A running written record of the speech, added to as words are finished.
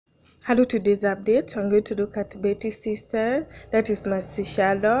Hello, today's update. I'm going to look at Betty's sister, that is Mercy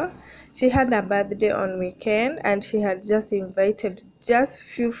Kyallo. She had a birthday on weekend and she had just invited just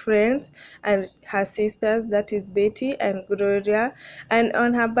few friends and her sisters, that is Betty and Gloria. And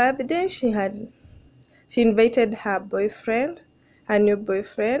on her birthday, she invited her boyfriend, her new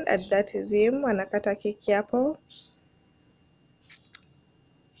boyfriend, and that is him. Wanakata keki hapo.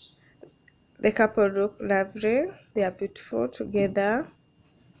 The couple look lovely. They are beautiful together.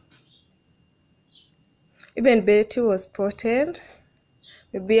 Even Betty was spotted.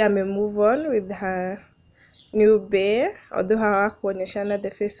 Maybe I may move on with her new bear, although hawakuonyeshana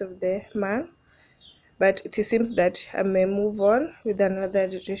the face of the man, but it seems that I may move on with another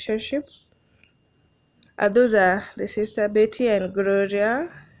relationship. Those are the sister Betty and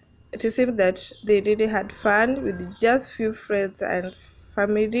Gloria. It seems that they really had fun with just few friends and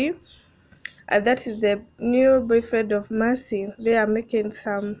family. And that is the new boyfriend of Mercy. They are making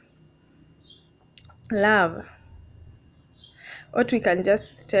some love. What we can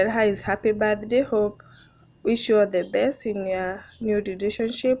just tell her is happy birthday. Wish you all the best in your new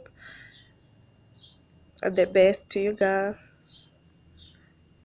relationship. All the best to you, girl.